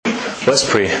Let's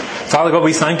pray. Father God,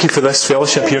 we thank you for this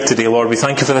fellowship here today, Lord. We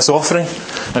thank you for this offering,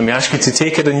 and we ask you to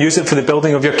take it and use it for the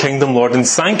building of your kingdom, Lord. And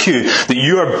thank you that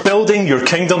you are building your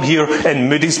kingdom here in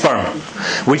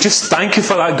Moodiesburn. We just thank you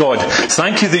for that, God.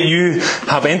 Thank you that you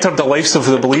have entered the lives of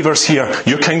the believers here.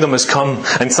 Your kingdom has come.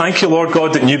 And thank you, Lord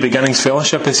God, that New Beginnings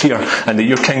Fellowship is here and that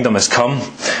your kingdom has come.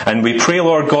 And we pray,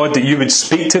 Lord God, that you would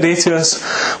speak today to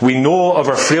us. We know of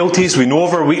our frailties, we know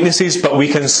of our weaknesses, but we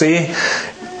can say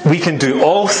we can do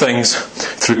all things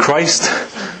through Christ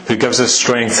who gives us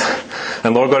strength.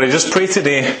 And Lord God, I just pray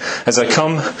today as I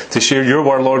come to share your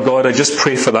word, Lord God, I just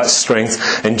pray for that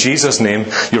strength in Jesus' name.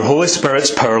 Your Holy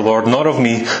Spirit's power, Lord, not of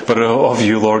me, but of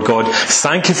you, Lord God.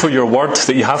 Thank you for your word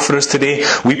that you have for us today.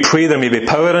 We pray there may be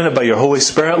power in it by your Holy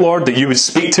Spirit, Lord, that you would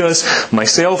speak to us,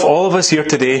 myself, all of us here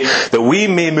today, that we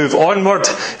may move onward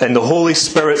in the Holy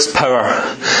Spirit's power.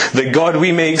 That God,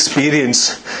 we may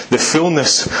experience the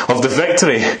fullness of the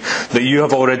victory that you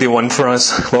have already won for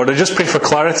us. Lord, I just pray for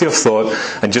clarity of thought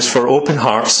and just for open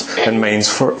hearts and minds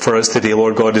for us today,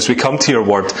 Lord God, as we come to your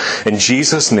word. In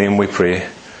Jesus' name we pray.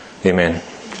 Amen.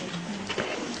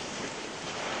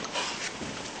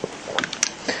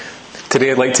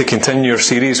 Today I'd like to continue our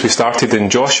series we started in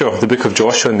Joshua, the book of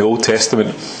Joshua in the Old Testament.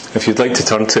 If you'd like to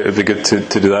turn to it, it would be good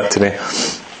to do that today.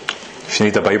 If you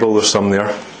need a Bible, there's some there.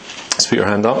 Just put your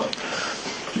hand up.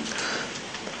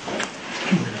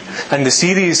 And the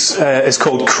series is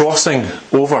called Crossing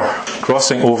Over.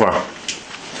 Crossing Over.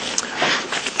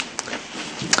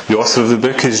 The author of the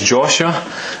book is Joshua,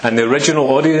 and the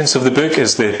original audience of the book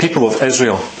is the people of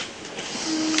Israel.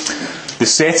 The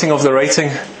setting of the writing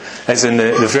is in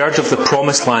the verge of the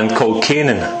promised land called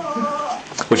Canaan,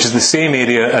 which is the same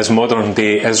area as modern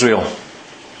day Israel.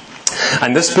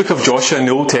 And this book of Joshua in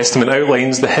the Old Testament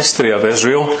outlines the history of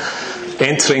Israel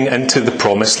entering into the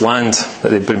promised land that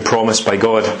they'd been promised by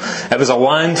God. It was a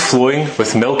land flowing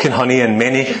with milk and honey and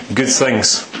many good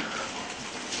things.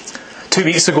 2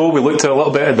 weeks ago we looked a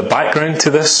little bit at the background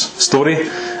to this story,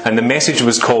 and the message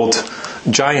was called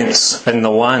Giants in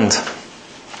the Land.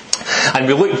 And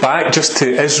we looked back just to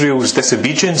Israel's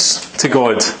disobedience to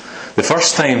God the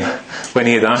first time when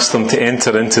he had asked them to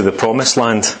enter into the promised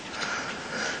land.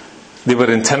 They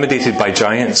were intimidated by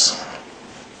giants.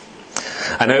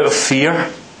 And out of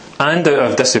fear and out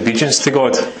of disobedience to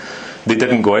God, they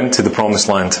didn't go into the promised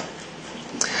land.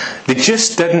 They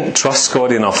just didn't trust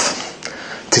God enough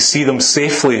to see them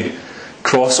safely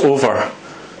cross over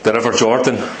the River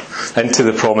Jordan into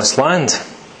the promised land.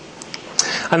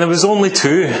 And there was only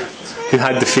two who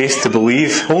had the faith to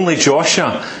believe. Only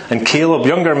Joshua and Caleb,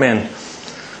 younger men,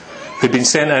 who'd been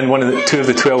sent in, two of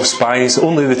the 12 spies.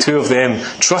 Only the two of them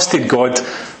trusted God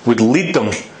would lead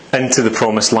them into the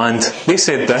promised land. They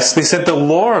said this, they said, "The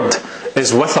Lord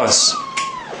is with us.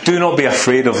 Do not be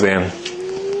afraid of them."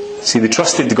 See, they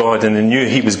trusted God and they knew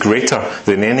he was greater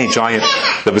than any giant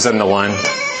that was in the land.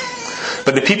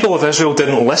 But the people of Israel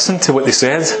didn't listen to what they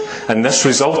said, and this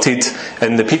resulted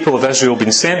in the people of Israel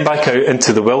being sent back out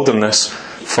into the wilderness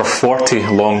for 40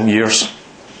 long years.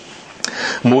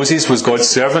 Moses was God's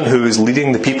servant who was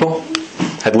leading the people,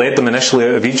 had led them initially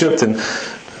out of Egypt and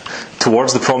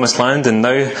towards the promised land, and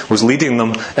now was leading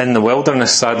them in the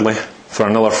wilderness, sadly, for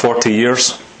another 40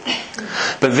 years.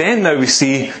 But then now we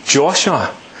see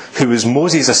Joshua, who was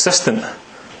Moses' assistant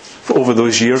over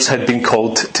those years, had been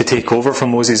called to take over from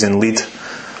Moses and lead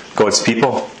God's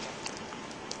people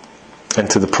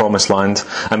into the promised land.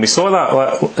 And we saw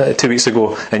that 2 weeks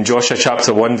ago in Joshua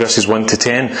chapter 1 verses 1 to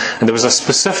 10. And there was a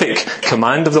specific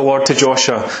command of the Lord to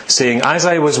Joshua saying, "As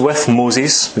I was with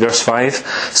Moses," verse 5,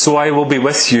 "so I will be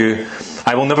with you.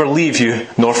 I will never leave you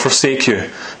nor forsake you.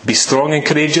 Be strong and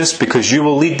courageous, because you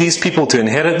will lead these people to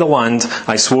inherit the land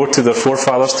I swore to their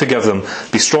forefathers to give them.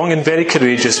 Be strong and very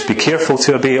courageous. Be careful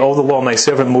to obey all the law my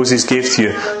servant Moses gave to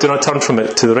you. Do not turn from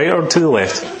it to the right or to the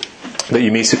left, that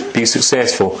you may be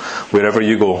successful wherever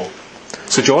you go."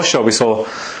 So Joshua, we saw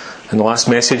in the last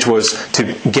message, was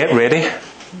to get ready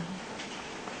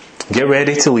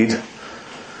to lead,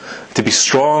 to be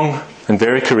strong and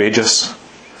very courageous,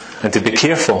 and to be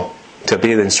careful to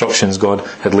obey the instructions God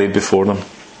had laid before them.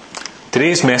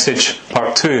 Today's message,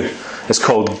 part 2, is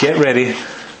called Get Ready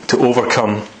to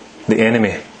Overcome the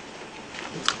Enemy.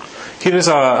 Here is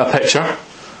a picture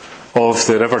of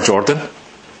the River Jordan.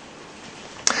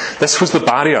 This was the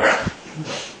barrier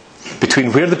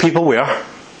between where the people were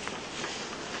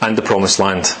and the promised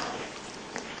land.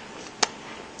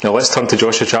 Now let's turn to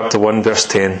Joshua chapter 1 verse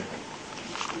 10.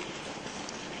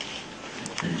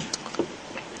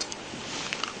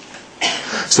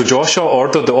 So Joshua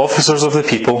ordered the officers of the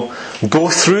people, "Go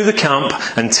through the camp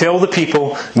and tell the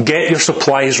people, get your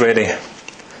supplies ready.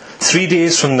 3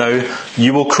 days from now,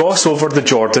 you will cross over the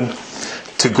Jordan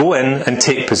to go in and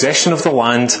take possession of the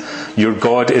land your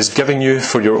God is giving you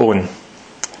for your own.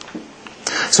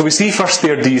 So we see first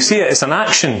there, do you see it? It's an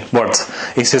action word.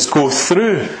 He says, go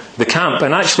through the camp.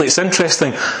 And actually it's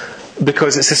interesting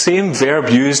because it's the same verb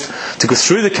used to go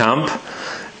through the camp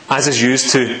as is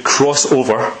used to cross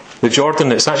over the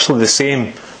Jordan. It's actually the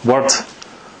same word.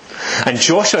 And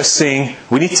Joshua is saying,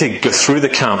 we need to go through the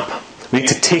camp. We need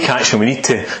to take action. We need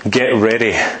to get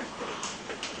ready.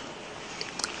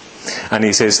 And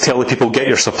he says, tell the people, get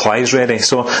your supplies ready.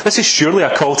 So this is surely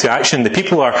a call to action. The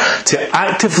people are to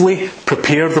actively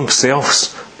prepare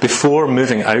themselves before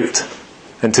moving out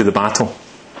into the battle.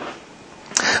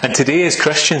 And today as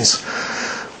Christians,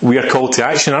 we are called to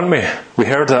action, aren't we? We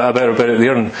heard about it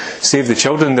there in Save the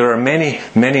Children. There are many,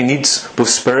 many needs, both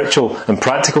spiritual and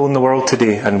practical in the world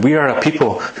today. And we are a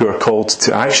people who are called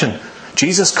to action.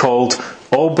 Jesus called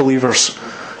all believers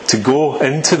to go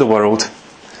into the world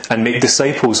and make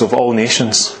disciples of all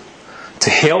nations, to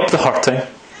help the hurting,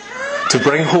 to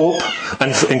bring hope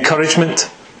and encouragement,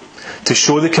 to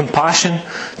show the compassion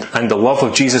and the love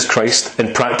of Jesus Christ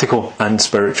in practical and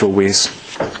spiritual ways.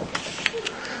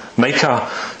 Micah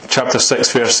chapter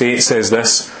 6 verse 8 says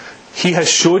this, He has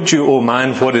showed you, O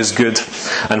man, what is good,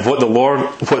 and what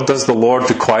does the Lord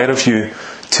require of you?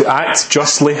 To act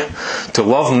justly, to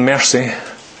love mercy,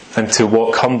 and to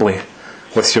walk humbly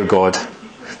with your God.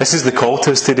 This is the call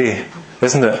to us today,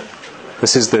 isn't it?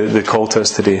 This is the call to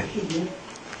us today.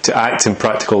 To act in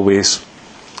practical ways.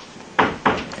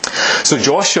 So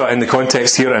Joshua, in the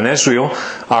context here in Israel,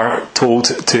 are told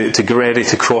to get ready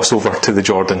to cross over to the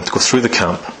Jordan, to go through the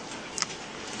camp.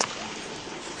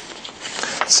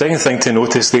 Second thing to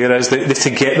notice there is that they have to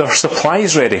get their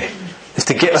supplies ready. They have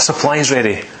to get their supplies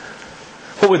ready.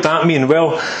 What would that mean?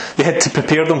 Well, they had to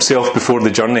prepare themselves before the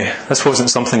journey. This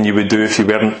wasn't something you would do if you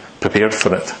weren't prepared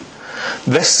for it.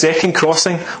 This second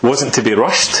crossing wasn't to be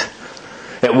rushed.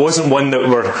 It wasn't one that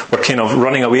we're kind of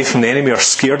running away from the enemy or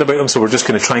scared about them, so we're just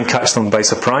going to try and catch them by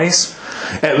surprise.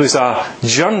 It was a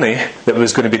journey that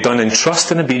was going to be done in trust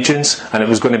and obedience, and it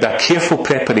was going to be a careful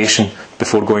preparation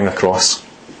before going across.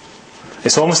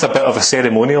 It's almost a bit of a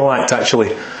ceremonial act,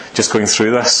 actually, just going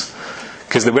through this.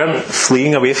 Because they weren't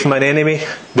fleeing away from an enemy,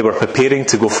 they were preparing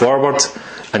to go forward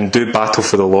and do battle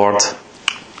for the Lord.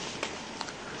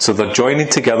 So they're joining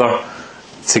together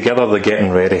they're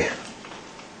getting ready.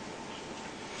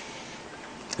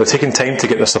 They're taking time to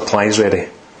get their supplies ready.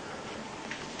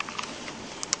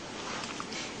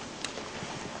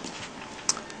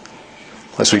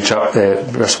 Let's read chapter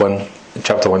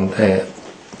 1,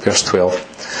 verse 12.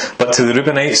 But to the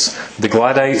Reubenites, the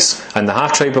Gadites, and the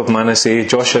half-tribe of Manasseh,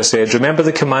 Joshua said, Remember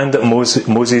the command that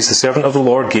Moses, the servant of the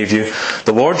Lord, gave you.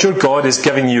 The Lord your God is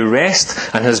giving you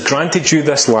rest and has granted you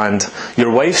this land.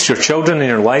 Your wives, your children, and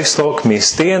your livestock may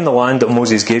stay in the land that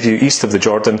Moses gave you east of the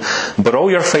Jordan. But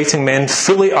all your fighting men,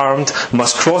 fully armed,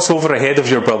 must cross over ahead of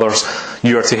your brothers.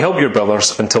 You are to help your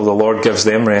brothers until the Lord gives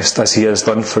them rest, as he has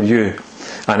done for you,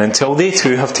 and until they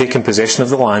too have taken possession of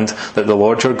the land that the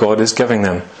Lord your God is giving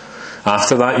them.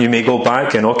 After that you may go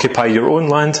back and occupy your own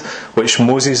land, which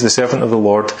Moses the servant of the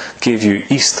Lord gave you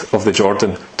east of the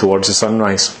Jordan towards the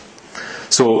sunrise.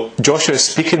 So Joshua is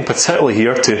speaking particularly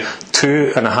here to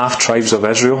 2.5 tribes of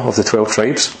Israel, of the 12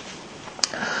 tribes.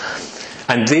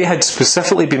 And they had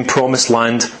specifically been promised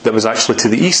land that was actually to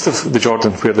the east of the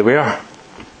Jordan where they were.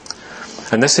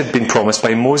 And this had been promised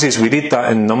by Moses. We read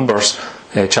that in Numbers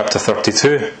chapter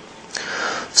 32.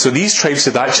 So these tribes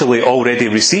had actually already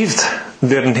received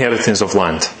their inheritance of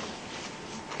land.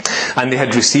 And they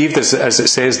had received, as it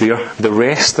says there, the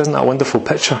rest. Isn't that a wonderful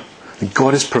picture?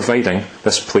 God is providing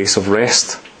this place of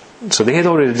rest. So they had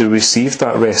already received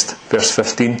that rest. Verse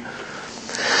 15.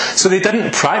 So they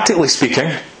didn't, practically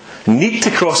speaking, need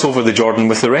to cross over the Jordan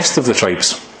with the rest of the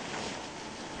tribes.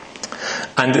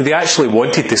 And they actually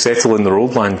wanted to settle in their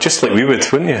old land, just like we would,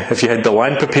 wouldn't you? If you had the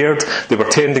land prepared, they were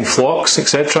tending flocks,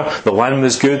 etc. The land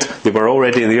was good, they were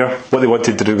already there. What they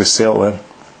wanted to do was settle in.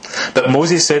 But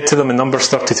Moses said to them in Numbers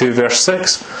 32 verse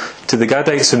 6, to the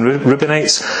Gadites and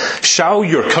Reubenites, Shall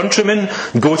your countrymen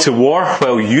go to war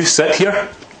while you sit here?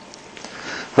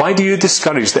 Why do you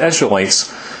discourage the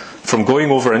Israelites from going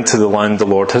over into the land the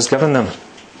Lord has given them?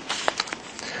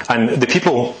 And the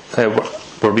people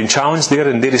were being challenged there,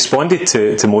 and they responded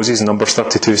to Moses in Numbers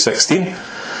 32:16.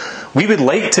 We would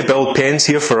like to build pens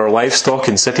here for our livestock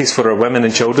and cities for our women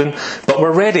and children, but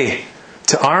we're ready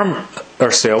to arm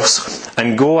ourselves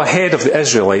and go ahead of the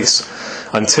Israelites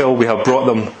until we have brought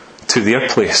them to their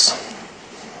place.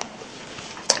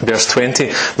 Verse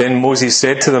 20, then Moses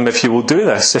said to them, if you will do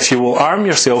this, if you will arm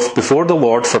yourself before the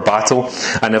Lord for battle,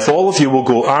 and if all of you will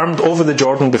go armed over the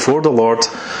Jordan before the Lord,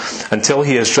 until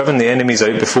he has driven the enemies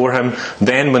out before him,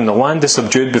 then when the land is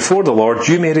subdued before the Lord,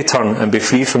 you may return and be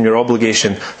free from your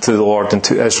obligation to the Lord and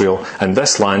to Israel, and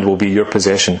this land will be your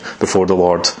possession before the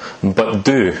Lord. But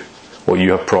do what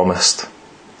you have promised.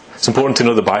 It's important to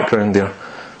know the background there.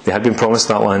 They had been promised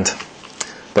that land,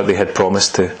 but they had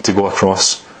promised to go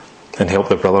across and help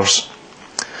their brothers.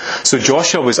 So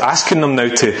Joshua was asking them now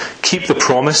to keep the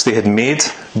promise they had made,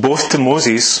 both to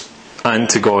Moses and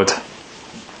to God.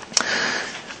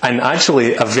 And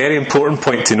actually, a very important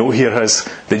point to note here is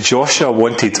that Joshua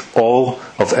wanted all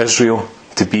of Israel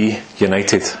to be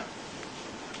united.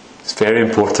 It's very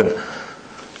important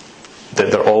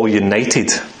that they're all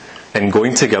united in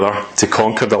going together to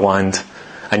conquer the land,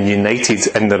 and united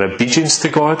in their obedience to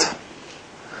God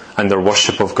and their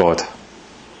worship of God.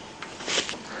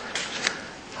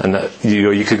 And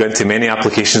you could go into many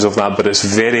applications of that, but it's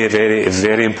very, very,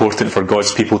 very important for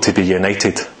God's people to be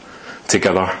united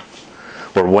together.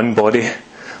 We're one body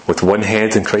with one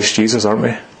head in Christ Jesus, aren't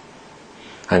we?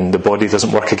 And the body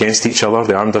doesn't work against each other.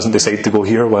 The arm doesn't decide to go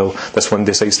here while this one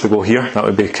decides to go here. That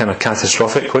would be kind of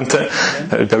catastrophic, wouldn't it?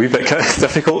 It would be a wee bit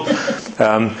difficult.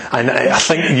 And I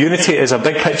think unity is a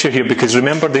big picture here, because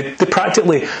remember, they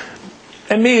practically,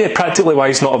 it may practically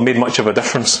wise not have made much of a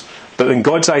difference. But in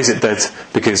God's eyes it did,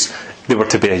 because they were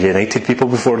to be a united people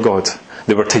before God.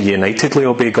 They were to unitedly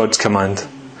obey God's command.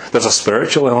 There's a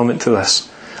spiritual element to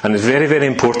this. And it's very, very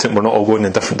important we're not all going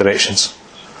in different directions.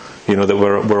 You know, that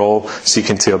we're all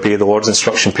seeking to obey the Lord's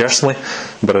instruction personally,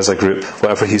 but as a group,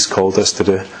 whatever He's called us to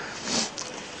do.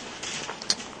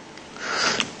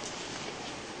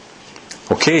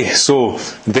 Okay, so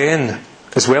then,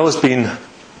 as well as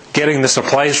getting the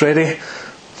supplies ready,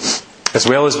 as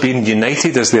well as being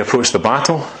united as they approach the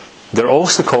battle, they're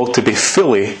also called to be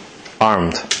fully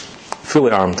armed.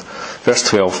 Fully armed. Verse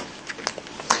 12.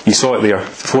 You saw it there,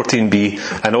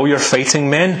 14b. And all your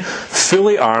fighting men,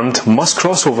 fully armed, must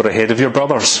cross over ahead of your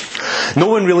brothers. No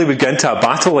one really would get into a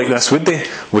battle like this, would they,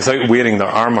 without wearing their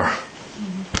armour?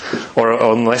 Or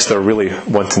unless they're really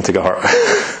wanting to get hurt.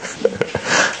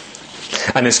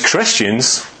 And as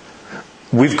Christians,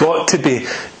 we've got to be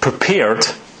prepared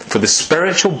for the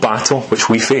spiritual battle which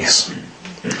we face.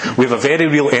 We have a very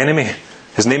real enemy.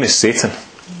 His name is Satan.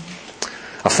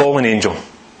 A fallen angel.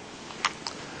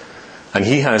 And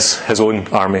he has his own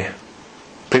army.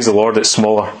 Praise the Lord, it's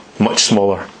smaller, much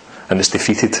smaller, and it's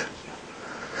defeated.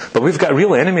 But we've got a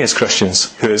real enemy as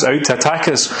Christians who is out to attack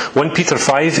us. 1 Peter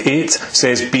 5:8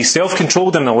 says, be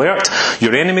self-controlled and alert.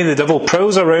 Your enemy, the devil,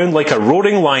 prowls around like a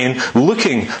roaring lion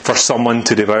looking for someone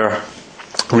to devour.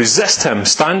 Resist him,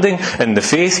 standing in the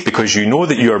faith, because you know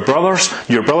that your brothers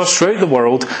throughout the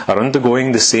world are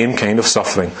undergoing the same kind of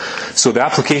suffering. So the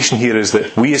application here is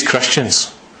that we as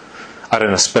Christians are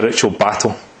in a spiritual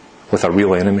battle with a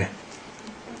real enemy.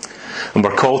 And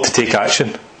we're called to take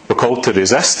action. We're called to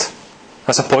resist.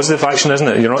 That's a positive action, isn't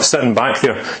it? You're not sitting back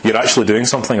there. You're actually doing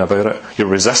something about it. You're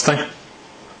resisting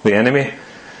the enemy.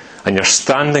 And you're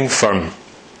standing firm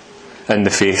in the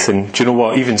faith. And do you know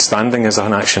what? Even standing is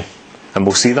an action. And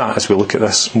we'll see that as we look at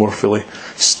this more fully.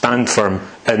 Stand firm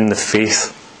in the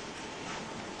faith.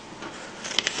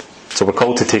 So we're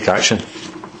called to take action.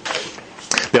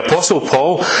 The Apostle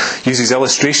Paul uses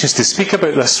illustrations to speak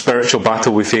about this spiritual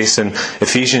battle we face in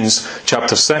Ephesians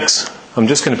chapter 6. I'm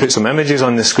just going to put some images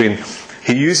on the screen.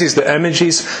 He uses the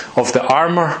images of the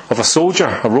armour of a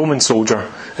soldier, a Roman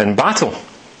soldier, in battle.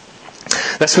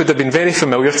 This would have been very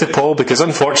familiar to Paul, because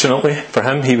unfortunately for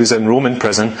him, he was in Roman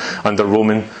prison under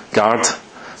Roman guard.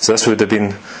 So this would have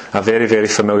been a very, very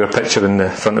familiar picture in the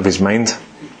front of his mind.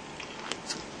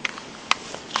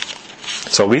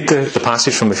 So I'll read the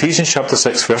passage from Ephesians chapter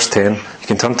 6 verse 10. You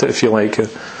can turn to it if you like.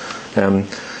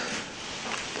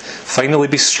 Finally,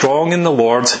 be strong in the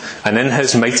Lord and in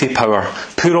His mighty power.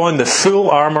 Put on the full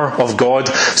armour of God,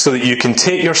 so that you can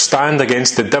take your stand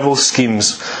against the devil's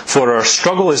schemes. For our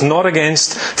struggle is not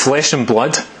against flesh and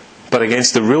blood, but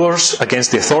against the rulers,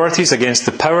 against the authorities, against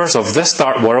the powers of this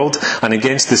dark world, and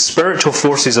against the spiritual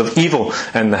forces of evil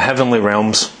in the heavenly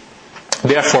realms.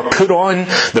 Therefore, put on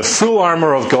the full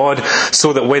armour of God,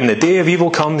 so that when the day of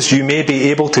evil comes, you may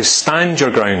be able to stand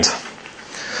your ground.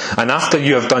 And after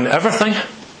you have done everything,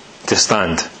 to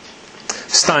stand.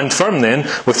 Stand firm then,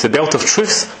 with the belt of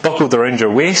truth buckled around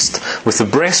your waist, with the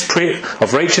breastplate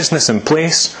of righteousness in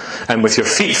place, and with your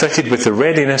feet fitted with the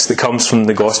readiness that comes from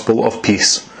the gospel of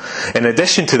peace. In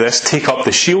addition to this, take up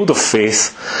the shield of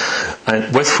faith,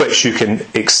 and with which you can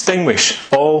extinguish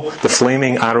all the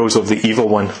flaming arrows of the evil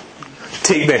one.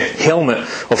 Take the helmet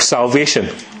of salvation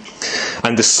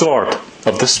and the sword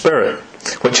of the Spirit,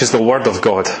 which is the Word of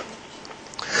God.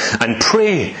 And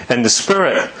pray in the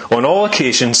Spirit on all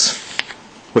occasions,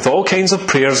 with all kinds of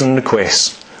prayers and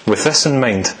requests. With this in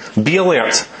mind, be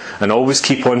alert and always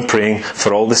keep on praying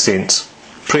for all the saints.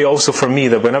 Pray also for me,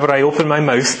 that whenever I open my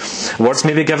mouth, words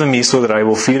may be given me, so that I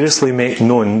will fearlessly make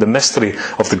known the mystery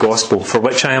of the gospel, for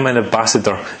which I am an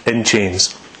ambassador in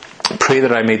chains. Pray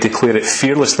that I may declare it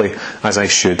fearlessly as I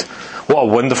should. What a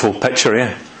wonderful picture,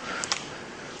 eh?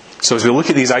 So as we look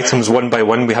at these items one by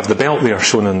one, we have the belt there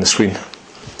shown on the screen.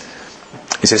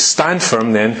 It says, stand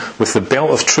firm then with the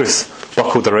belt of truth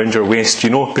buckled around your waist.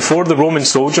 You know, before the Roman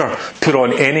soldier put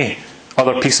on any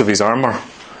other piece of his armour,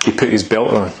 he put his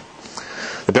belt on.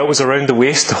 The belt was around the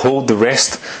waist to hold the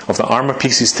rest of the armour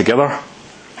pieces together,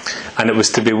 and it was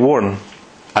to be worn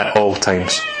at all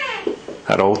times.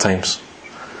 At all times.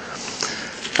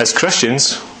 As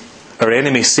Christians, our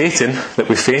enemy Satan that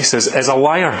we face is a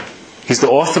liar. He's the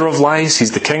author of lies,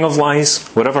 he's the king of lies,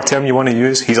 whatever term you want to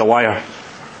use, he's a liar.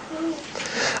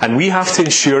 And we have to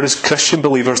ensure as Christian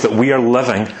believers that we are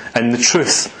living in the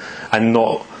truth and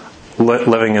not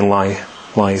living in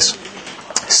lies.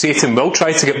 Satan will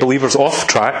try to get believers off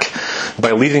track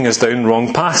by leading us down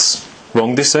wrong paths,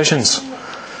 wrong decisions.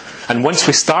 And once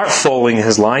we start following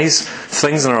his lies,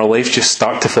 things in our lives just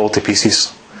start to fall to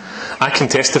pieces. I can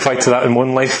testify to that in my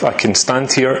own life. I can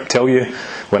stand here and tell you,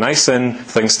 when I sin,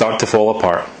 things start to fall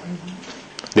apart.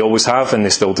 They always have, and they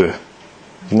still do.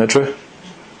 Isn't that true?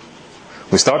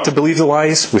 We start to believe the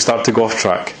lies, we start to go off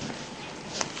track.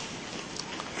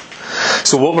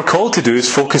 So what we're called to do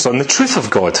is focus on the truth of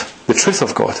God. The truth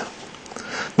of God.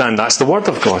 And that's the Word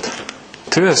of God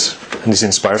to us in these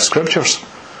inspired scriptures.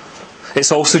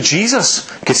 It's also Jesus,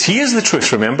 because He is the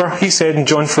truth, remember? He said in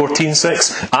John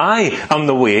 14:6, I am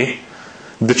the way,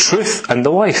 the truth and the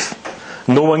life.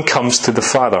 No one comes to the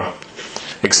Father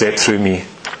except through me.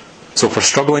 So if we're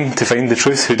struggling to find the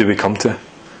truth, who do we come to?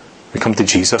 We come to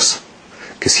Jesus,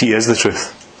 because He is the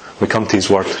truth. We come to His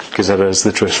Word, because it is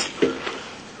the truth.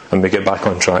 And we get back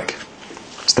on track.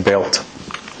 It's the belt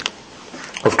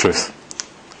of truth.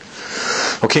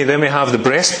 Okay, then we have the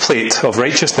breastplate of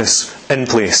righteousness in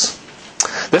place.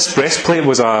 This breastplate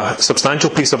was a substantial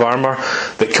piece of armour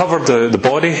that covered the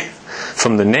body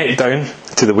from the neck down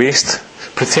to the waist,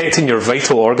 protecting your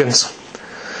vital organs.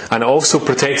 And it also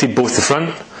protected both the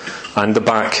front and the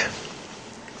back.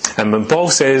 And when Paul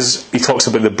says, he talks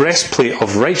about the breastplate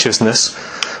of righteousness,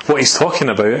 what he's talking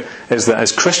about is that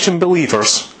as Christian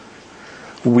believers,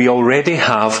 we already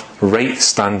have right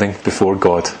standing before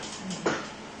God.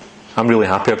 I'm really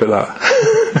happy about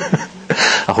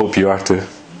that. I hope you are too.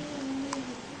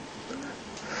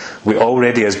 We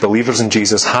already, as believers in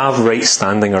Jesus, have right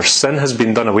standing. Our sin has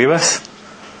been done away with.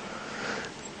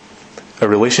 Our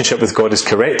relationship with God is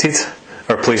corrected.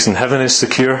 Our place in heaven is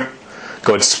secure.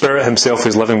 God's Spirit Himself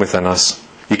is living within us.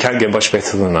 You can't get much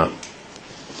better than that.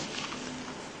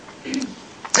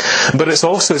 But it's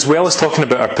also, as well as talking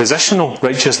about our positional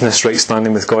righteousness, right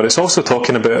standing with God, it's also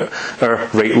talking about our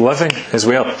right living as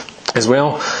well.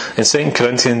 In 2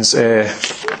 Corinthians,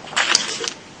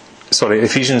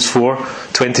 Ephesians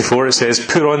 4:24, it says,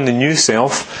 put on the new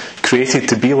self, created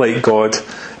to be like God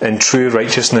in true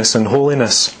righteousness and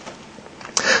holiness.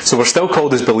 So we're still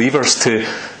called as believers to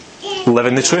live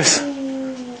in the truth,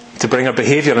 to bring our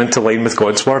behaviour into line with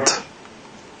God's Word,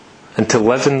 and to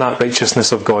live in that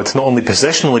righteousness of God. Not only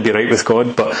positionally be right with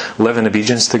God, but live in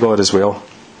obedience to God as well.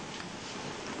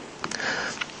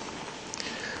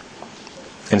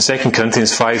 In 2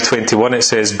 Corinthians 5:21 it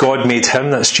says, God made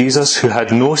Him, that's Jesus, who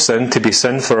had no sin, to be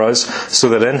sin for us, so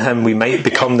that in Him we might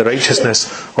become the righteousness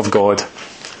of God.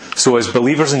 So as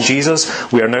believers in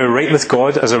Jesus, we are now right with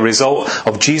God as a result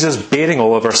of Jesus bearing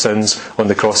all of our sins on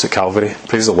the cross at Calvary.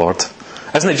 Praise the Lord.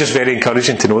 Isn't it just very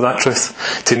encouraging to know that truth?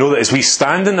 To know that as we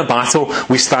stand in the battle,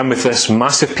 we stand with this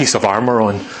massive piece of armour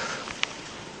on.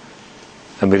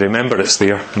 And we remember it's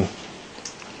there.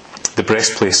 The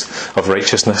breastplate of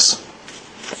righteousness.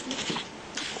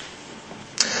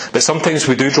 But sometimes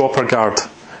we do drop our guard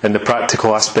in the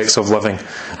practical aspects of living,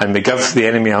 and we give the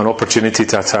enemy an opportunity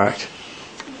to attack.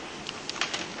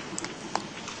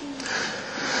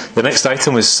 The next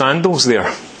item was sandals there.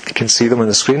 You can see them on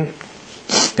the screen.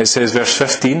 It says, verse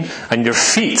 15, and your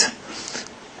feet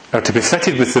are to be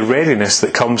fitted with the readiness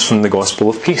that comes from the gospel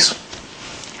of peace.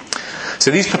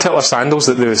 So these particular sandals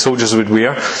that the soldiers would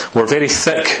wear were very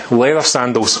thick leather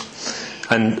sandals,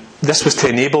 and this was to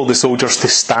enable the soldiers to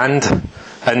stand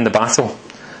in the battle,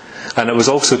 and it was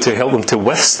also to help them to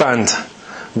withstand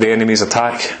the enemy's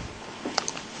attack.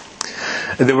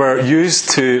 They were used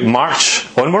to march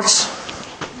onwards,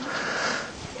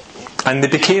 and they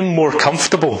became more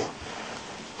comfortable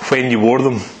when you wore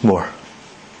them more.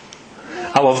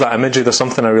 I love that imagery. There's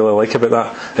something I really like about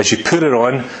that. As you put it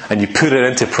on and you put it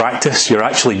into practice, you're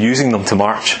actually using them to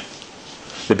march.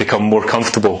 They become more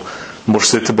comfortable, more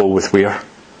suitable with wear.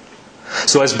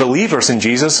 So as believers in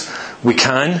Jesus, we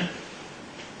can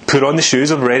put on the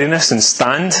shoes of readiness and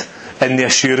stand in the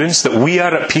assurance that we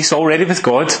are at peace already with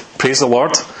God, praise the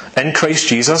Lord, in Christ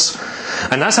Jesus.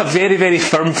 And that's a very, very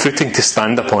firm footing to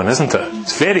stand upon, isn't it?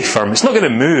 It's very firm. It's not going to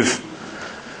move.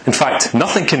 In fact,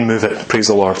 nothing can move it, praise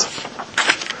the Lord.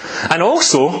 And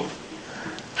also,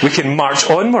 we can march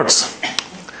onwards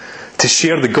to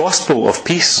share the gospel of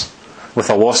peace with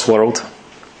a lost world.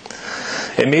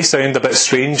 It may sound a bit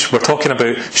strange. We're talking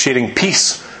about sharing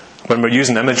peace when we're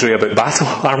using imagery about battle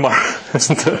armour,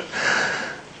 isn't it?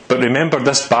 But remember,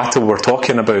 this battle we're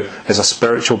talking about is a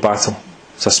spiritual battle.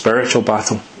 It's a spiritual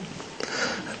battle.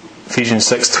 Ephesians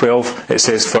 6:12, it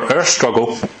says, "For our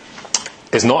struggle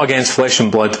is not against flesh and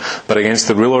blood, but against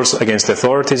the rulers, against the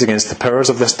authorities, against the powers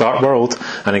of this dark world,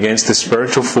 and against the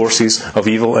spiritual forces of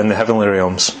evil in the heavenly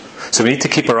realms." So we need to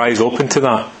keep our eyes open to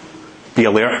that. Be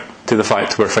alert to the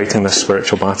fact we're fighting this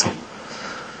spiritual battle.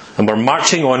 And we're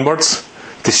marching onwards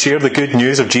to share the good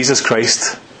news of Jesus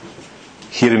Christ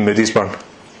here in Moodiesburn.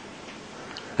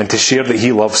 And to share that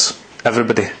He loves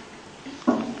everybody.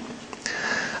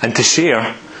 And to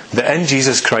share that in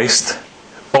Jesus Christ,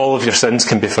 all of your sins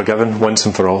can be forgiven once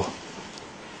and for all.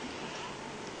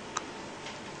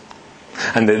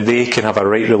 And that they can have a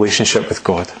right relationship with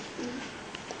God.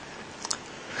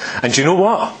 And do you know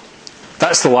what?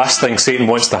 That's the last thing Satan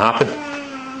wants to happen.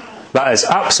 That is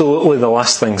absolutely the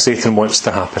last thing Satan wants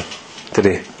to happen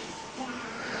today.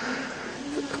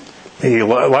 The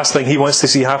last thing he wants to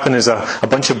see happen is a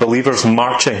bunch of believers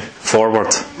marching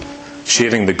forward,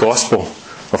 sharing the gospel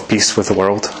of peace with the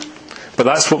world. But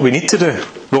that's what we need to do.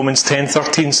 Romans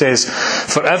 10:13 says,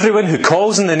 "For everyone who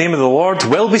calls in the name of the Lord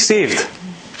will be saved."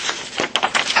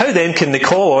 How then can they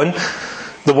call on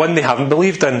the one they haven't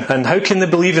believed in? And how can they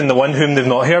believe in the one whom they've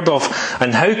not heard of?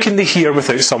 And how can they hear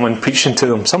without someone preaching to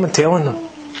them, someone telling them?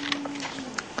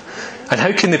 And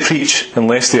how can they preach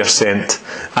unless they are sent?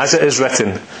 As it is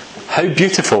written, "How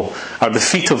beautiful are the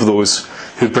feet of those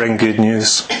who bring good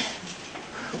news."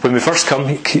 When we first come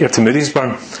here to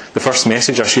Moodiesburn, the first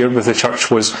message I shared with the church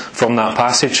was from that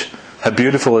passage. How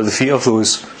beautiful are the feet of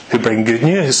those who bring good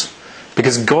news.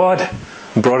 Because God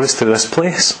brought us to this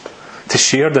place to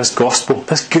share this gospel,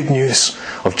 this good news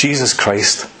of Jesus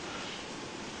Christ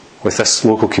with this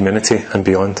local community and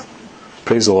beyond.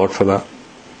 Praise the Lord for that.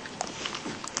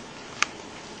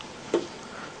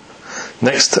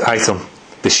 Next item,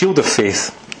 the shield of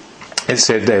faith. It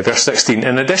said, verse 16,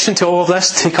 "In addition to all of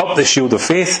this, take up the shield of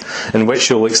faith, in which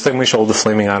you'll extinguish all the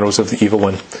flaming arrows of the evil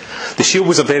one." The shield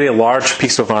was a very large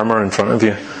piece of armour in front of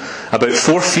you. About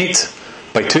 4 feet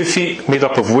by 2 feet, made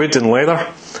up of wood and leather.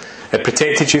 It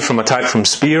protected you from attack from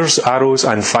spears, arrows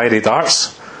and fiery darts.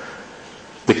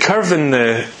 The curve in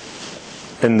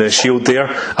the shield there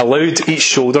allowed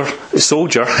each soldier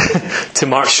to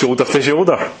march shoulder to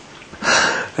shoulder,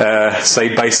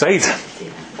 side by side,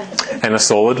 in a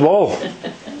solid wall.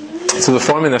 So they're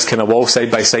forming this kind of wall side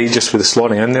by side, just with the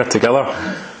slotting in there together.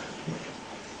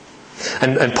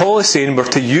 And Paul is saying we're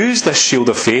to use this shield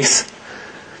of faith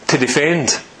to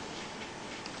defend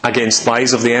against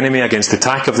lies of the enemy, against the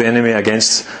attack of the enemy,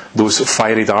 against those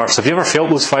fiery darts. Have you ever felt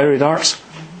those fiery darts?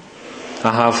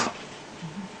 I have.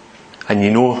 And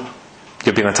you know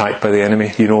you're being attacked by the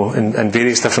enemy. You know in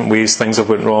various different ways things have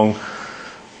went wrong.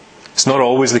 It's not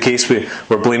always the case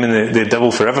we're blaming the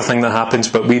devil for everything that happens,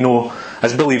 but we know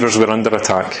as believers we're under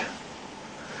attack.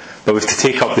 But we have to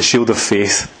take up the shield of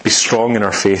faith, be strong in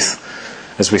our faith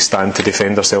as we stand to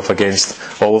defend ourselves against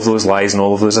all of those lies and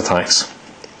all of those attacks.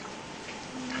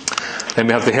 Then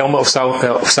we have the helmet of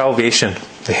salvation.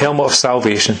 The helmet of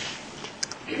salvation.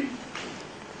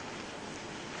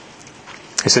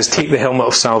 It says, take the helmet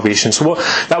of salvation. So what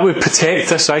that would protect,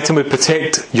 this item would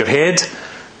protect your head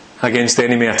against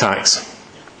enemy attacks.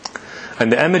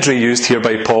 And the imagery used here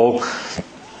by Paul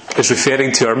is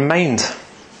referring to our mind.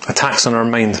 Attacks on our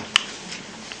mind.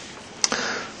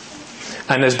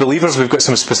 And as believers, we've got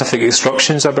some specific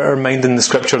instructions about our mind in the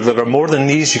Scripture. There are more than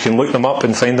these. You can look them up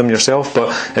and find them yourself.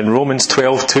 But in Romans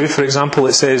 12:2, for example,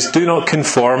 it says, "Do not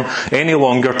conform any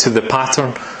longer to the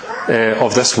pattern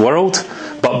of this world,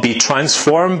 but be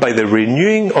transformed by the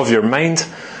renewing of your mind.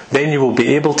 Then you will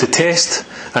be able to test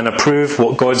and approve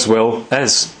what God's will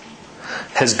is,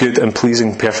 His good and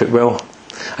pleasing perfect will."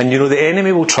 And you know, the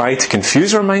enemy will try to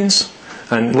confuse our minds.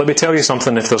 And let me tell you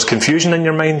something, if there's confusion in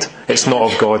your mind, it's not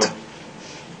of God.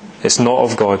 It's not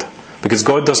of God. Because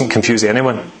God doesn't confuse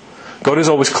anyone. God is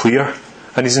always clear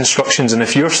and His instructions. And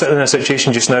if you're sitting in a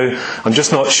situation just now, I'm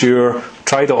just not sure,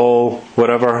 tried it all,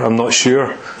 whatever, I'm not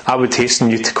sure, I would hasten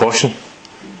you to caution.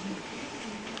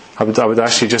 I would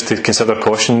ask you just to consider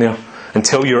caution there.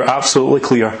 Until you're absolutely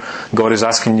clear God is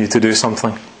asking you to do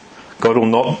something. God will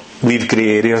not leave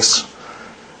grey areas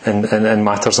in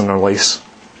matters in our lives.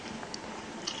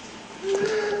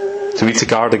 So we to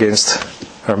guard against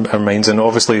our minds, and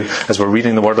obviously as we're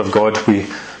reading the Word of God, we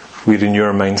renew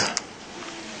our mind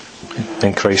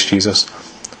in Christ Jesus.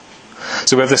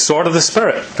 So we have the sword of the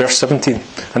Spirit, verse 17.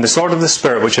 And the sword of the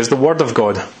Spirit, which is the Word of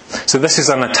God. So this is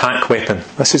an attack weapon.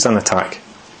 This is an attack.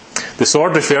 The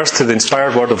sword refers to the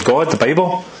inspired Word of God, the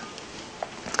Bible.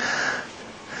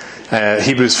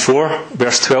 Hebrews 4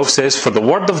 verse 12 says, "For the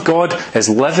Word of God is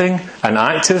living and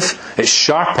active, it's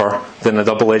sharper than a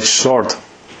double-edged sword."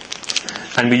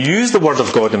 And we use the Word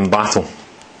of God in battle.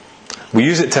 We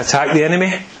use it to attack the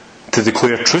enemy, to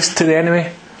declare truth to the enemy.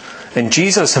 And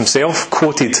Jesus himself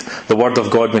quoted the Word of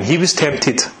God when he was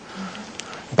tempted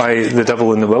by the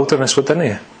devil in the wilderness, didn't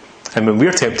he? And when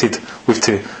we're tempted, we have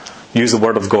to use the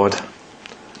Word of God.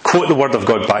 Quote the Word of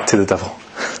God back to the devil.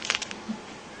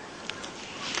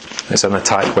 It's an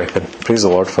attack weapon. Praise the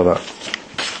Lord for that.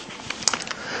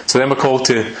 So then we're called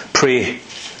to pray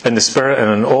in the Spirit and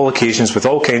on all occasions with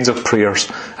all kinds of prayers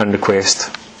and requests.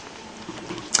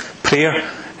 Prayer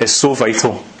is so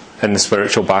vital in the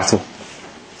spiritual battle.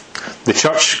 The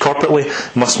church corporately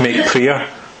must make prayer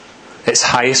its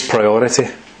highest priority,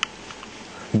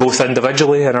 both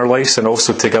individually in our lives and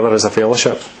also together as a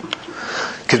fellowship.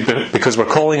 Because we're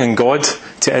calling on God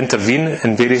to intervene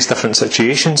in various different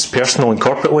situations, personal and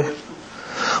corporately.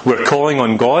 We're calling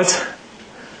on God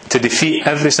to defeat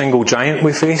every single giant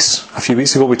we face. A few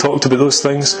weeks ago we talked about those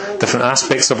things, different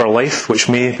aspects of our life which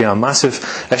may be a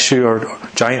massive issue or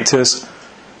giant to us.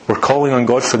 We're calling on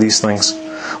God for these things.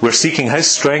 We're seeking His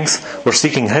strength, we're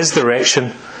seeking His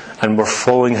direction, and we're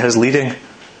following His leading.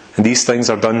 And these things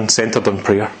are done centred on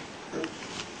prayer.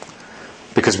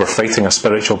 Because we're fighting a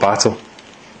spiritual battle.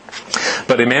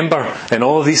 But remember, in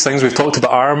all of these things we've talked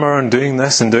about armour and doing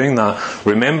this and doing that.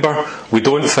 Remember, we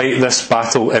don't fight this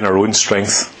battle in our own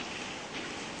strength.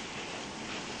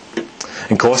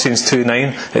 In Colossians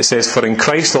 2:9 it says, "For in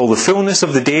Christ all the fullness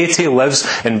of the deity lives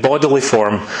in bodily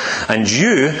form, and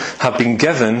you have been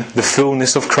given the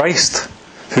fullness of Christ,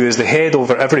 who is the head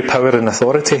over every power and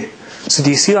authority." So do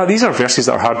you see that? These are verses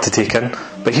that are hard to take in.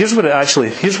 But here's what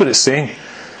it's saying.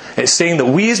 It's saying that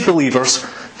we as believers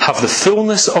have the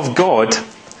fullness of God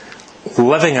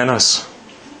living in us.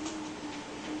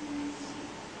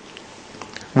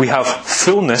 We have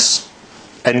fullness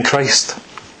in Christ.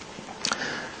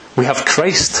 We have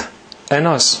Christ in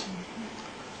us.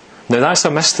 Now that's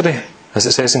a mystery, as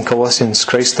it says in Colossians,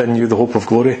 Christ in you, the hope of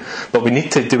glory. But we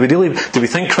need to, do we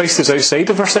think Christ is outside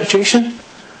of our situation?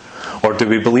 Or do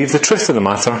we believe the truth of the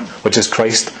matter, which is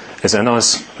Christ is in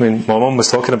us? I mean, my mum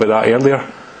was talking about that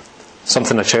earlier.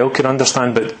 Something a child can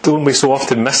understand, but don't we so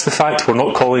often miss the fact we're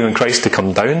not calling on Christ to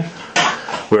come down?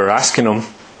 We're asking Him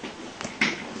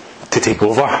to take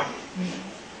over.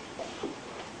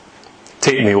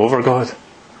 Take me over, God,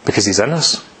 because He's in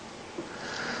us.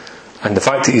 And the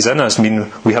fact that He's in us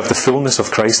means we have the fullness of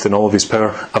Christ and all of His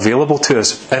power available to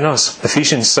us, in us.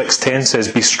 Ephesians 6:10 says,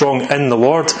 "Be strong in the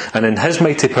Lord and in His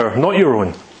mighty power, not your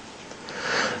own."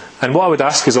 And what I would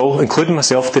ask us all, including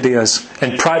myself today, is,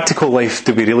 in practical life,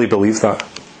 do we really believe that?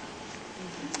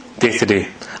 Day to day.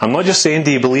 I'm not just saying,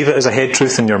 do you believe it as a head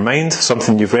truth in your mind,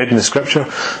 something you've read in the Scripture,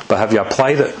 but have you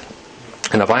applied it?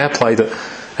 And have I applied it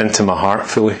into my heart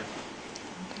fully?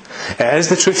 It is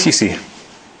the truth, you see.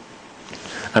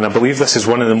 And I believe this is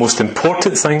one of the most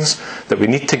important things that we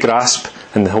need to grasp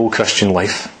in the whole Christian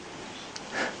life.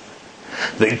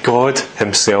 That God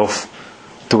Himself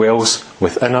dwells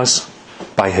within us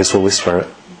by His Holy Spirit.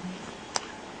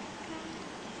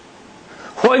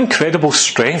 What incredible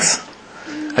strength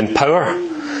and power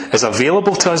is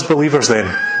available to us believers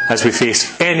then, as we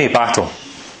face any battle.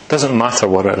 Doesn't matter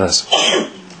what it is.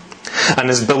 And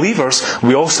as believers,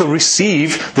 we also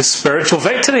receive the spiritual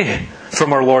victory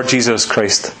from our Lord Jesus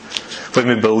Christ. When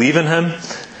we believe in Him,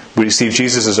 we receive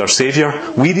Jesus as our Saviour,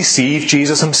 we receive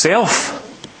Jesus Himself.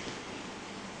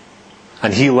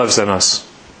 And He lives in us.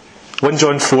 1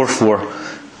 John 4:4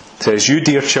 says, "You,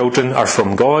 dear children, are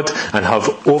from God and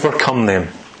have overcome them,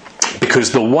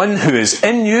 because the one who is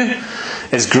in you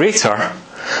is greater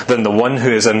than the one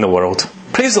who is in the world."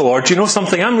 Praise the Lord. Do you know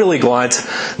something? I'm really glad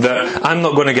that I'm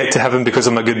not going to get to heaven because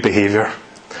of my good behaviour.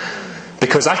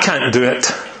 Because I can't do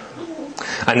it.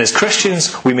 And as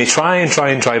Christians, we may try,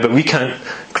 but we can't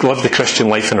live the Christian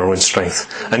life in our own strength.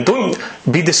 And don't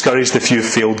be discouraged if you've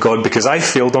failed God, because I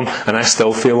failed Him and I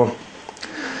still fail Him.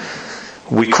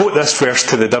 we quote this verse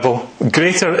to the devil: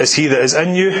 greater is he that is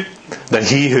in you than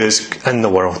he who is in the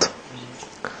world.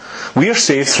 We are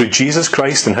saved through Jesus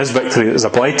Christ and his victory that is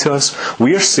applied to us.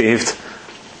 We are saved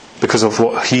because of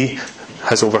what he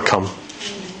has overcome.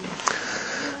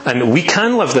 And we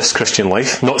can live this Christian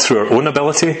life, not through our own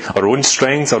ability, our own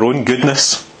strength, our own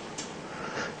goodness,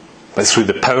 but through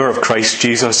the power of Christ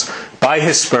Jesus, by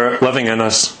his Spirit living in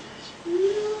us.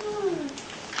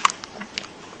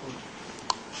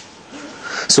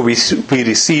 So we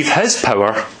receive his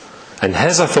power and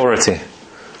his authority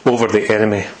over the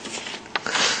enemy.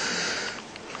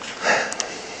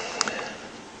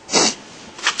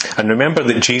 And remember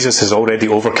that Jesus has already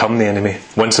overcome the enemy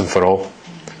once and for all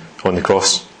on the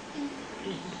cross.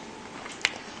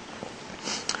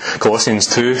 Colossians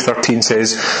 2:13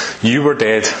 says, "You were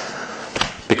dead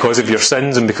because of your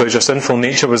sins and because your sinful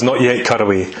nature was not yet cut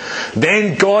away.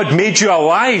 Then God made you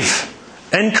alive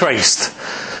in Christ,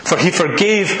 for he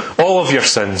forgave all of your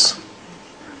sins."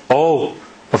 All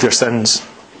of your sins.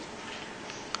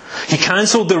 He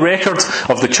cancelled the record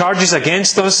of the charges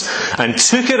against us and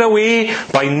took it away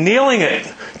by nailing it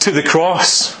to the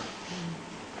cross.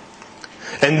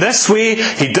 In this way,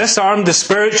 he disarmed the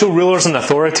spiritual rulers and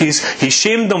authorities. He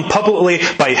shamed them publicly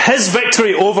by his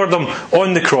victory over them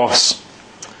on the cross.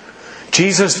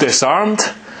 Jesus disarmed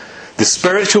the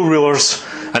spiritual rulers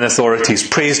and authorities.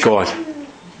 Praise God.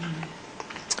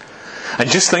 And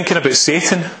just thinking about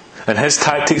Satan and his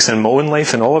tactics in my own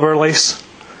life and all of our lives,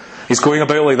 he's going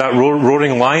about like that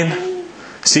roaring lion,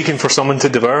 seeking for someone to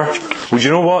devour. Well, you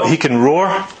know what? He can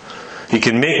roar, he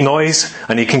can make noise,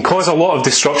 and he can cause a lot of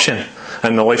disruption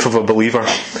in the life of a believer.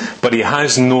 But he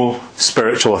has no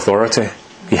spiritual authority.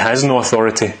 He has no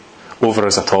authority over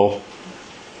us at all.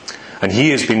 And he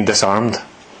has been disarmed.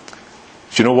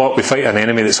 Do you know what? We fight an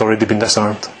enemy that's already been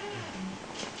disarmed.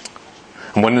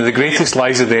 And one of the greatest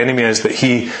lies of the enemy is that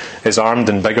he is armed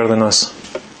and bigger than us.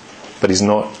 But he's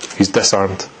not. He's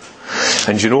disarmed.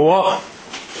 And you know what?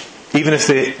 Even if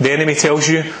the enemy tells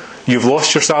you you've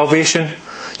lost your salvation,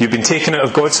 you've been taken out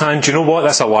of God's hand, do you know what?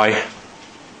 That's a lie.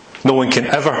 No one can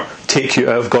ever take you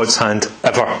out of God's hand,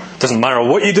 ever. Doesn't matter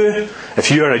what you do. If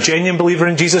you are a genuine believer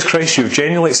in Jesus Christ, you've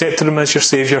genuinely accepted him as your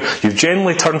Saviour, you've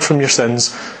genuinely turned from your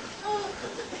sins,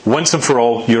 once and for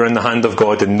all, you're in the hand of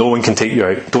God and no one can take you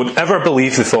out. Don't ever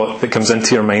believe the thought that comes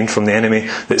into your mind from the enemy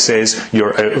that says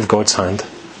you're out of God's hand.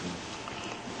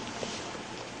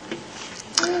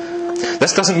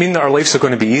 This doesn't mean that our lives are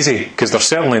going to be easy, because they're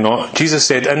certainly not. Jesus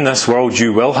said, "In this world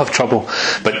you will have trouble,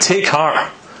 but take heart.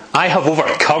 I have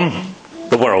overcome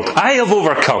the world." I have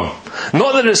overcome.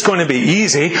 Not that it's going to be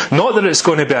easy, not that it's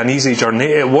going to be an easy journey.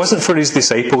 It wasn't for his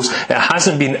disciples. It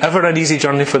hasn't been ever an easy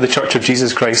journey for the Church of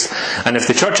Jesus Christ. And if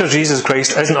the Church of Jesus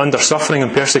Christ isn't under suffering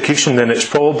and persecution, then it's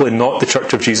probably not the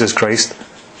Church of Jesus Christ.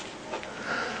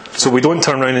 So we don't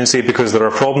turn around and say because there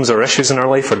are problems or issues in our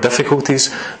life or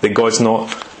difficulties that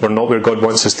we're not where God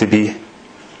wants us to be.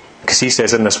 Because he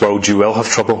says, "In this world you will have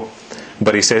trouble."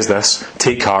 But he says this: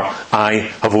 "Take heart,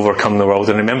 I have overcome the world."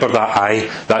 And remember that I,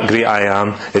 that great I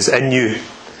am, is in you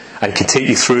and can take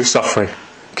you through suffering,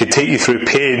 can take you through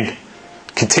pain,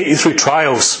 can take you through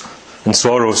trials and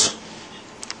sorrows.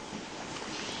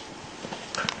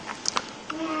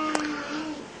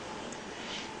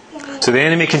 So the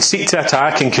enemy can seek to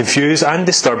attack and confuse and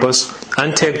disturb us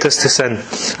and tempt us to sin.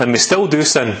 And we still do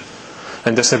sin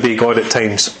and disobey God at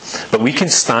times. But we can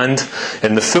stand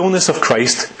in the fullness of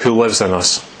Christ who lives in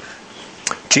us.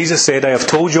 Jesus said, "I have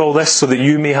told you all this so that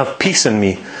you may have peace in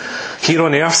me. Here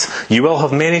on earth you will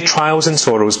have many trials and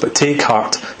sorrows, but take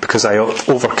heart, because I have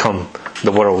overcome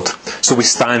the world." So we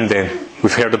stand then.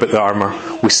 We've heard about the armour.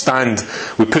 We stand.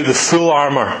 We put the full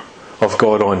armour of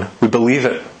God on. We believe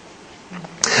it.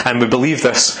 And we believe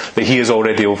this, that he has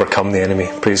already overcome the enemy.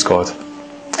 Praise God.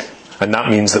 And that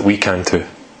means that we can too.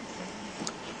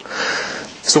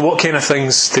 So what kind of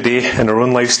things today in our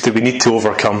own lives do we need to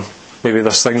overcome? Maybe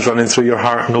there's things running through your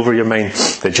heart and over your mind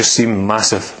that just seem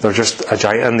massive. They're just a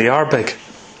giant, and they are big.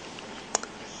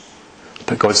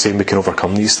 But God's saying we can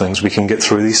overcome these things. We can get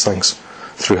through these things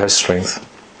through his strength.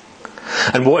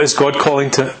 And what is God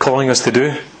calling us to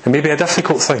do? It may be a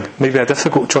difficult thing. Maybe a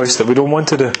difficult choice that we don't want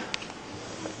to do.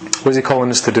 What is he calling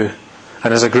us to do?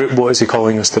 And as a group, what is he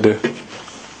calling us to do?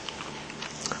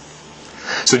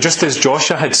 So just as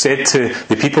Joshua had said to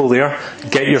the people there,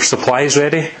 get your supplies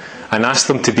ready, and asked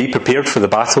them to be prepared for the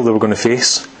battle they were going to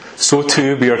face, so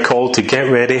too we are called to get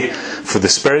ready for the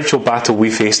spiritual battle we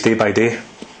face day by day.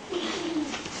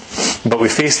 But we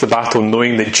face the battle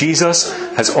knowing that Jesus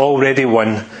has already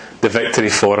won the victory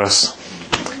for us.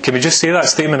 Can we just say that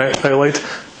statement out loud?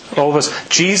 all of us.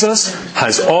 Jesus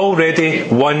has already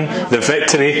won the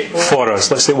victory for us.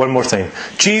 Let's say it one more time.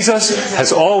 Jesus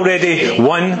has already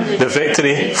won the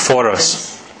victory for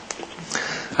us.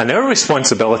 And our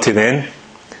responsibility then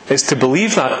is to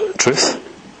believe that truth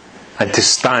and to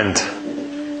stand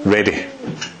ready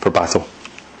for battle.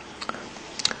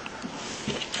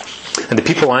 And the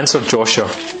people answered Joshua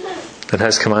and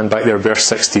his command back there, verse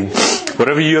 16.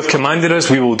 Whatever you have commanded us,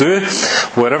 we will do.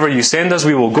 Wherever you send us,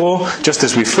 we will go. Just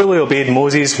as we fully obeyed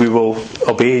Moses, we will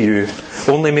obey you.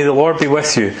 Only may the Lord be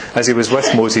with you, as he was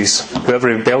with Moses. Whoever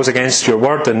rebels against your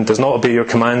word and does not obey your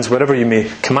commands, wherever you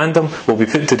may command them, will be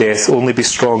put to death. Only be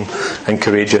strong and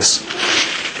courageous.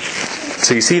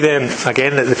 So you see then,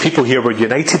 again, that the people here were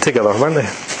united together, weren't they?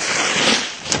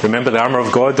 Remember the armour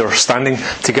of God, they're standing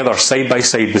together side by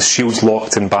side with shields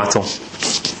locked in battle.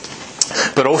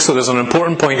 But also there's an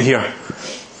important point here.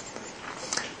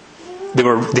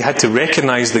 They had to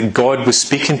recognise that God was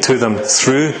speaking to them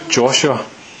through Joshua.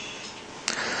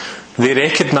 They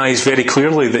recognised very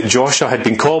clearly that Joshua had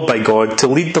been called by God to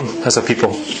lead them as a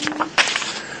people.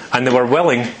 And they were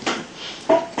willing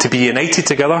to be united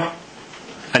together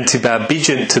and to be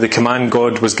obedient to the command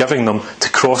God was giving them to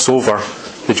cross over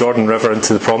the Jordan River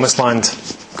into the promised land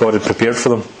God had prepared for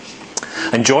them.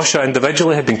 And Joshua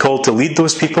individually had been called to lead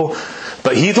those people,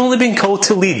 but he'd only been called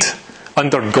to lead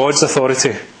under God's authority.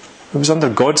 It was under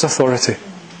God's authority.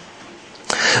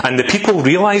 And the people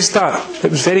realised that.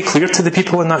 It was very clear to the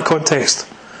people in that context.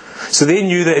 So they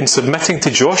knew that in submitting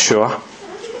to Joshua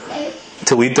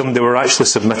to lead them, they were actually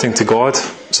submitting to God's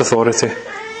authority.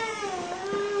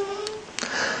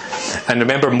 And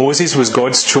remember, Moses was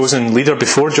God's chosen leader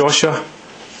before Joshua.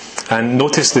 And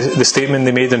notice the statement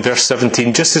they made in verse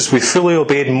 17. Just as we fully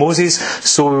obeyed Moses,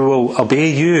 so we will obey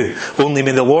you. Only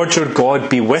may the Lord your God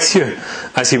be with you,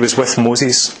 as he was with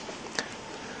Moses.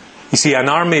 You see, an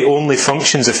army only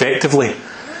functions effectively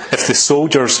if the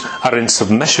soldiers are in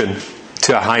submission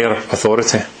to a higher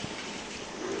authority.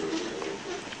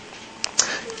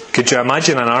 Could you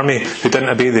imagine an army who didn't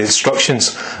obey the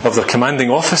instructions of their commanding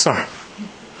officer?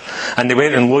 And they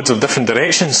went in loads of different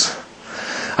directions.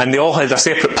 And they all had a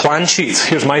separate plan sheet.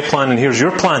 Here's my plan and here's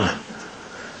your plan.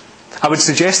 I would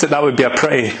suggest that would be a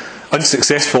pretty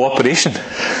unsuccessful operation.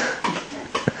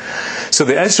 So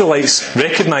the Israelites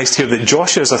recognised here that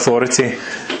Joshua's authority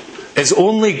is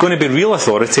only going to be real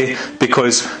authority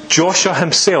because Joshua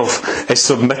himself is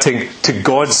submitting to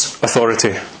God's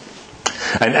authority.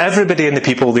 And everybody in the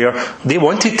people there, they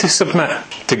wanted to submit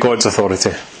to God's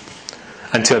authority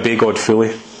and to obey God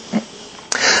fully.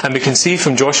 And we can see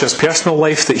from Joshua's personal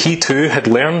life that he too had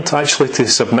learned actually to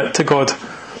submit to God's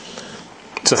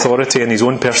authority in his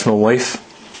own personal life.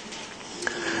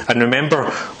 And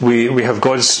remember, we have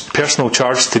God's personal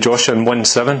charge to Joshua in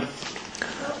 1:7.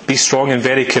 Be strong and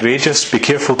very courageous. Be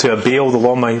careful to obey all the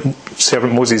law my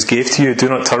servant Moses gave to you. Do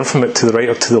not turn from it to the right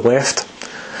or to the left.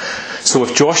 So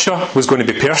if Joshua was going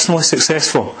to be personally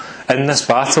successful in this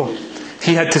battle,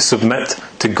 he had to submit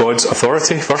to God's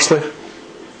authority firstly.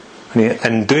 And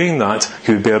in doing that,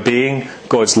 he would be obeying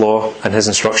God's law and his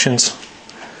instructions.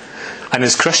 And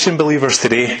as Christian believers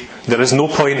today, there is no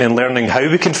point in learning how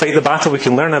we can fight the battle. We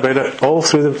can learn about it all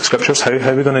through the scriptures, how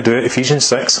we're going to do it. Ephesians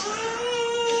 6.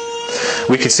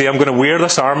 We could say, I'm going to wear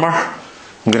this armour.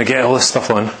 I'm going to get all this stuff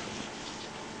on.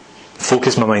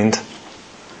 Focus my mind.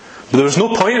 But there's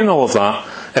no point in all of that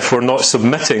if we're not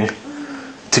submitting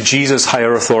to Jesus'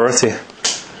 higher authority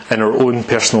in our own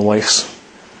personal lives.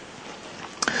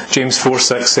 James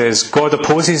 4:6 says, God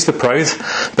opposes the proud,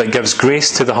 but gives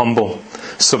grace to the humble.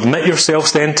 Submit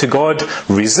yourselves then to God,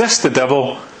 resist the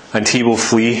devil, and he will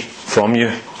flee from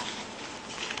you.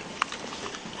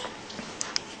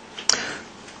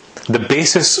 The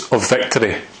basis of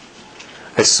victory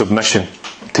is submission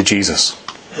to Jesus.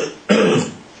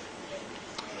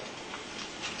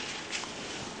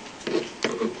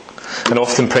 And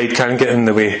often pride can get in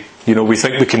the way. You know, we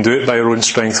think we can do it by our own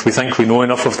strength. We think we know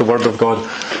enough of the Word of God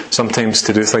sometimes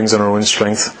to do things on our own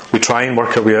strength. We try and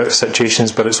work our way out of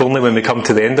situations, but it's only when we come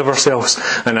to the end of ourselves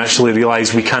and actually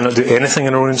realise we cannot do anything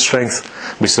in our own strength,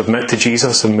 we submit to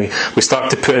Jesus and we start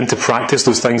to put into practice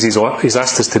those things He's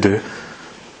asked us to do,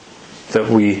 that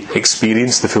we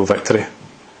experience the full victory.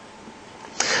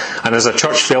 And as a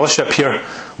church fellowship here,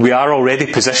 we are already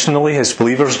positionally, as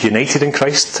believers, united in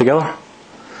Christ together.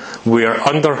 We are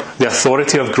under the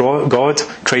authority of God,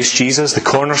 Christ Jesus, the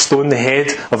cornerstone, the head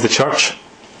of the church.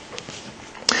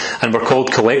 And we're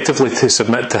called collectively to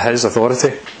submit to His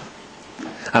authority.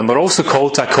 And we're also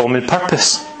called to a common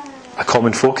purpose, a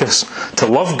common focus, to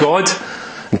love God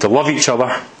and to love each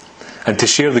other and to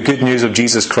share the good news of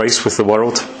Jesus Christ with the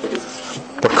world.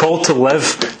 We're called to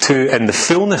live to into in the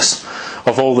fullness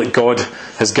of all that God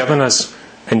has given us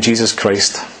in Jesus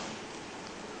Christ.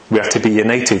 We are to be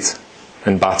united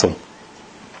in battle.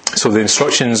 So the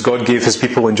instructions God gave his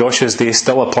people in Joshua's day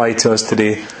still apply to us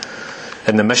today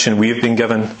in the mission we have been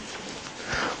given.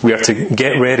 We are to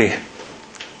get ready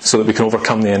so that we can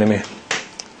overcome the enemy.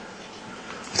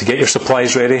 To get your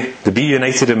supplies ready, to be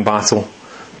united in battle,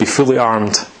 be fully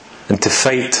armed, and to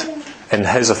fight in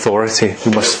his authority.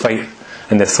 We must fight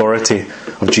in the authority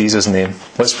of Jesus' name.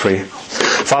 Let's pray.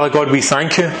 Father God, we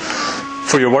thank you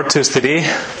for your word to us today.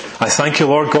 I thank you,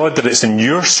 Lord God, that it's in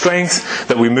your strength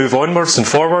that we move onwards and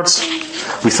forwards.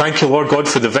 We thank you, Lord God,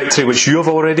 for the victory which you have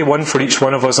already won for each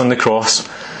one of us on the cross.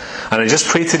 And I just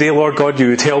pray today, Lord God, you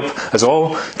would help us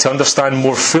all to understand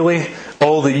more fully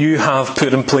all that you have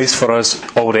put in place for us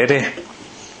already.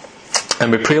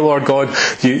 And we pray, Lord God,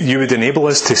 you would enable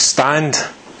us to stand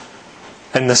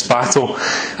in this battle.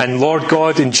 And Lord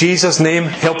God, in Jesus' name,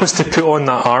 help us to put on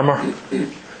that armour.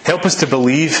 Help us to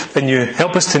believe in you.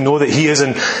 Help us to know that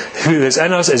who is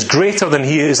in us is greater than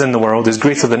he is in the world, is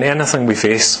greater than anything we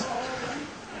face.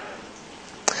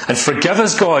 And forgive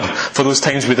us, God, for those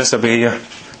times we disobey you,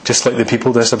 just like the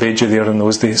people disobeyed you there in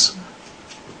those days.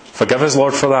 Forgive us,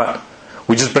 Lord, for that.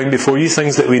 We just bring before you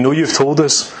things that we know you've told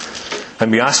us, and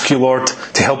we ask you, Lord,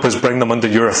 to help us bring them under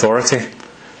your authority,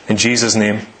 in Jesus'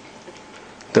 name,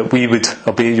 that we would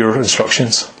obey your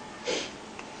instructions.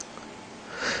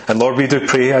 And Lord, we do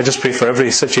pray, I just pray for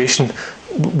every situation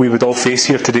we would all face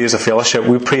here today as a fellowship.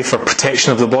 We pray for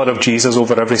protection of the blood of Jesus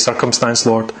over every circumstance,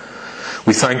 Lord.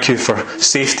 We thank you for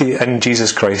safety in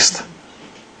Jesus Christ.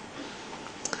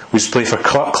 We just pray for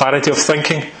clarity of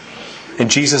thinking. In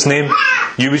Jesus' name,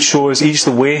 you would show us each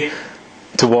the way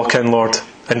to walk in, Lord,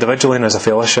 individually and as a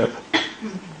fellowship.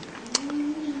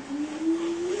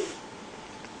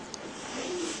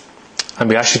 And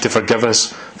we ask you to forgive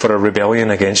us for our rebellion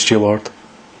against you, Lord.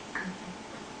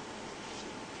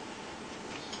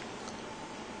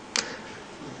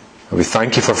 And we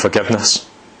thank you for forgiveness.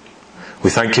 We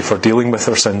thank you for dealing with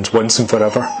our sins once and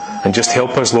forever. And just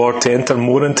help us, Lord, to enter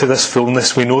more into this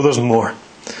fullness. We know there's more,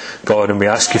 God, and we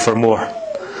ask you for more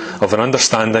of an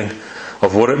understanding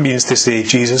of what it means to say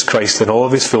Jesus Christ in all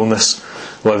of his fullness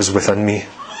lives within me.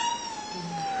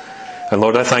 And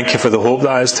Lord, I thank you for the hope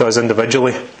that is to us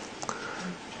individually,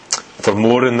 for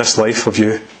more in this life of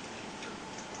you,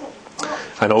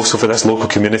 and also for this local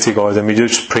community, God. And we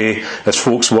just pray as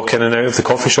folks walk in and out of the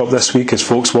coffee shop this week, as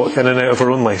folks walk in and out of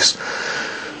our own lives,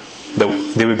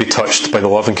 that they would be touched by the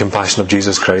love and compassion of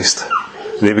Jesus Christ.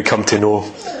 They would come to know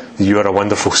that you are a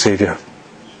wonderful Saviour.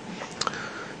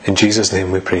 In Jesus'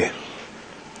 name we pray.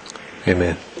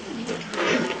 Amen.